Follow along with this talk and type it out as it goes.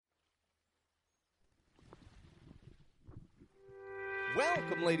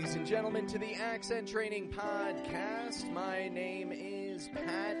Welcome, ladies and gentlemen, to the Accent Training Podcast. My name is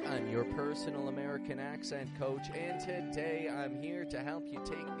Pat. I'm your personal American accent coach, and today I'm here to help you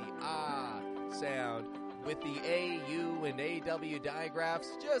take the ah sound with the AU and AW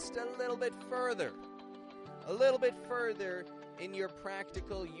digraphs just a little bit further. A little bit further in your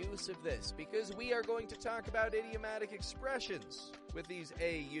practical use of this, because we are going to talk about idiomatic expressions with these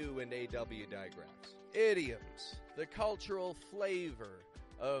AU and AW digraphs. Idioms, the cultural flavor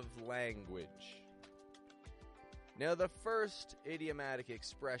of language. Now, the first idiomatic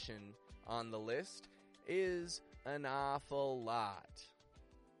expression on the list is an awful lot.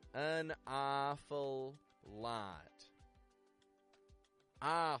 An awful lot.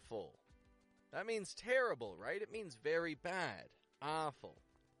 Awful. That means terrible, right? It means very bad. Awful.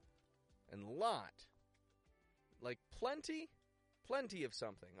 And lot. Like plenty? Plenty of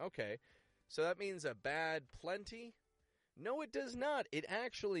something. Okay. So that means a bad plenty? No, it does not. It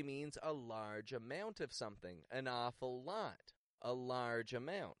actually means a large amount of something. An awful lot. A large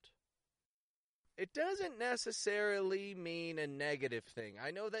amount. It doesn't necessarily mean a negative thing.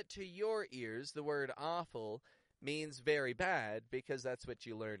 I know that to your ears, the word awful means very bad, because that's what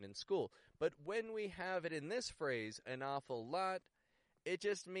you learned in school. But when we have it in this phrase, an awful lot, it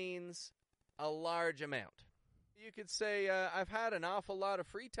just means a large amount. You could say, I've had an awful lot of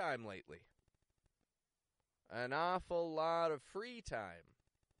free time lately. An awful lot of free time.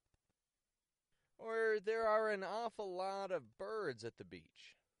 Or there are an awful lot of birds at the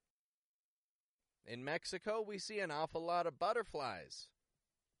beach. In Mexico, we see an awful lot of butterflies.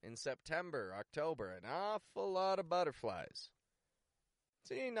 In September, October, an awful lot of butterflies.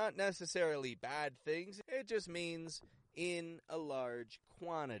 See, not necessarily bad things. It just means in a large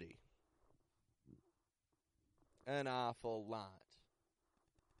quantity. An awful lot.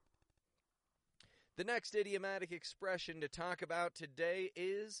 The next idiomatic expression to talk about today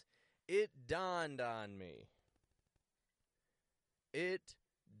is, it dawned on me. It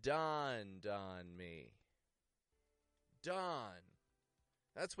dawned on me. Dawn.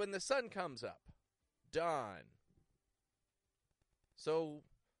 That's when the sun comes up. Dawn. So,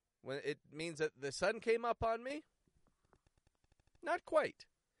 when it means that the sun came up on me? Not quite.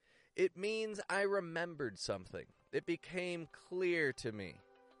 It means I remembered something. It became clear to me.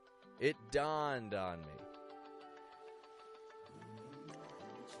 It dawned on me.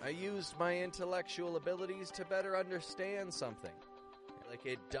 I used my intellectual abilities to better understand something. Like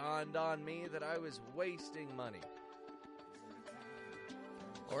it dawned on me that I was wasting money.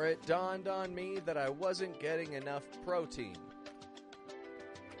 Or it dawned on me that I wasn't getting enough protein.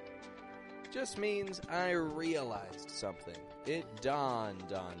 Just means I realized something. It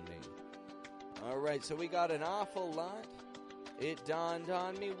dawned on me. Alright, so we got an awful lot. It dawned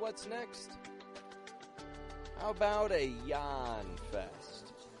on me. What's next? How about a yawn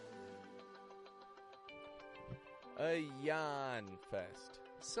fest? A yawn fest.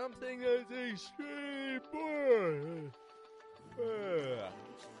 Something that's extremely boring.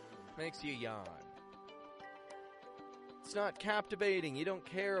 Makes you yawn. It's not captivating. You don't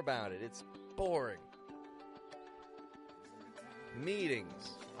care about it. It's boring.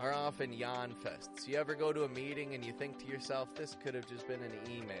 Meetings are often yawn fests. You ever go to a meeting and you think to yourself, this could have just been an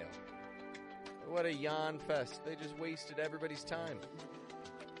email. What a yawn fest. They just wasted everybody's time.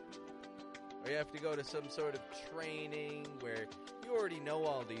 Or you have to go to some sort of training where you already know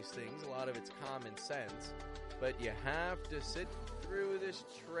all these things. A lot of it's common sense. But you have to sit through this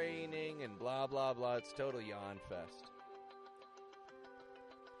training and blah, blah, blah. It's total yawn fest.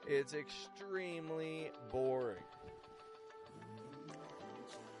 It's extremely boring.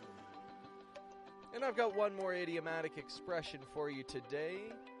 And I've got one more idiomatic expression for you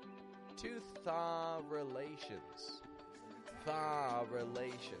today. To thaw relations. Thaw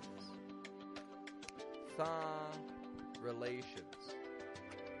relations. Thaw relations.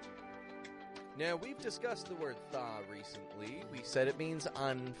 Now, we've discussed the word thaw recently. We said it means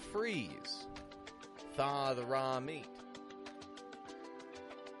unfreeze. Thaw the raw meat.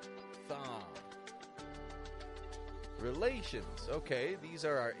 Thaw. Relations. Okay, these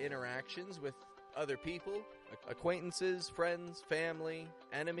are our interactions with other people, acquaintances, friends, family,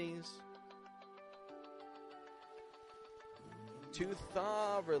 enemies. To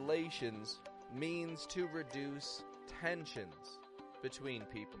thaw relations means to reduce tensions between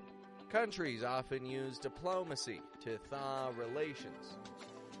people. Countries often use diplomacy to thaw relations.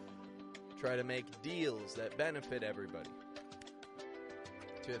 Try to make deals that benefit everybody.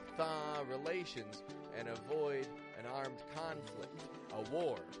 To thaw relations and avoid an armed conflict, a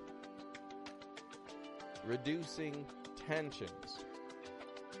war. Reducing tensions.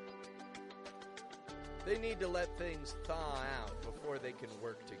 They need to let things thaw out before they can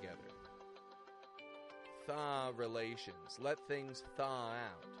work together. Thaw relations. Let things thaw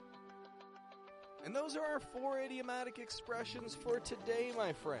out. And those are our 4 idiomatic expressions for today,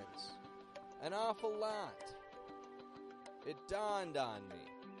 my friends. An awful lot. It dawned on me.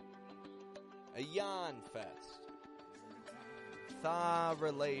 A yawn fest. Thaw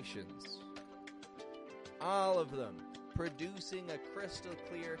relations. All of them producing a crystal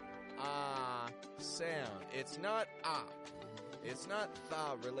clear ah sound. It's not ah. It's not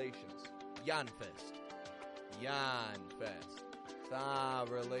thaw relations. Yawn fest. Yawn fest. Thaw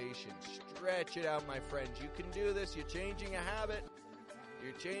relations. Stretch it out, my friends. You can do this. You're changing a habit.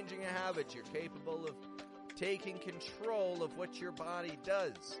 You're changing a habit. You're capable of taking control of what your body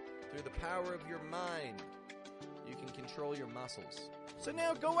does through the power of your mind. You can control your muscles. So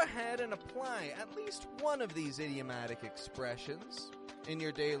now go ahead and apply at least one of these idiomatic expressions in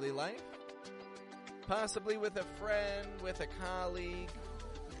your daily life. Possibly with a friend, with a colleague,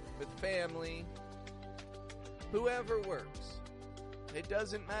 with family. Whoever works. It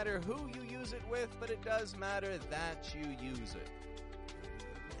doesn't matter who you use it with, but it does matter that you use it.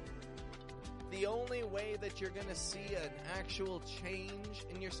 The only way that you're going to see an actual change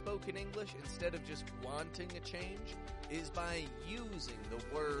in your spoken English instead of just wanting a change is by using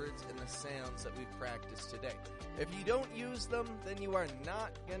the words and the sounds that we've practiced today. If you don't use them, then you are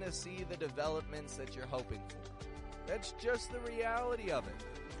not going to see the developments that you're hoping for. That's just the reality of it.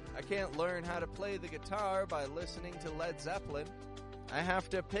 I can't learn how to play the guitar by listening to Led Zeppelin. I have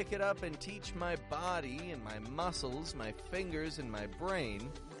to pick it up and teach my body and my muscles, my fingers and my brain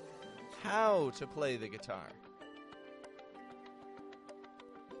how to play the guitar.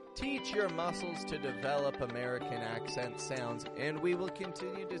 Teach your muscles to develop American accent sounds, and we will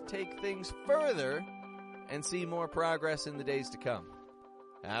continue to take things further and see more progress in the days to come.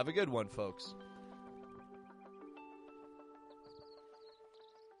 Have a good one, folks.